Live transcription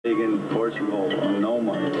against Portugal,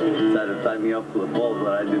 Nomar, decided to tie me up to the pole,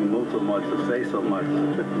 but I didn't move so much to say so much.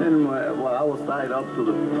 Then while I was tied up to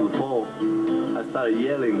the pole, I started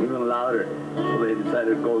yelling even louder, so they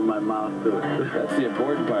decided to go in my mouth too. That's the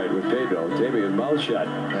important part with Pedro, keeping his mouth shut.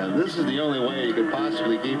 And this is the only way you could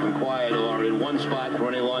possibly keep him quiet or in one spot for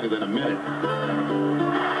any longer than a minute.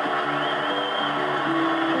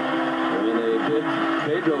 When they bid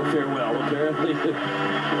Pedro farewell, apparently to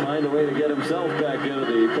find a way to get himself back into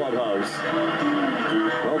the clubhouse.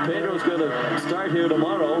 Well, Pedro's going to start here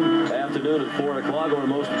tomorrow afternoon at 4 o'clock over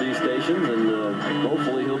most of these stations, and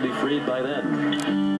hopefully he'll be freed by then.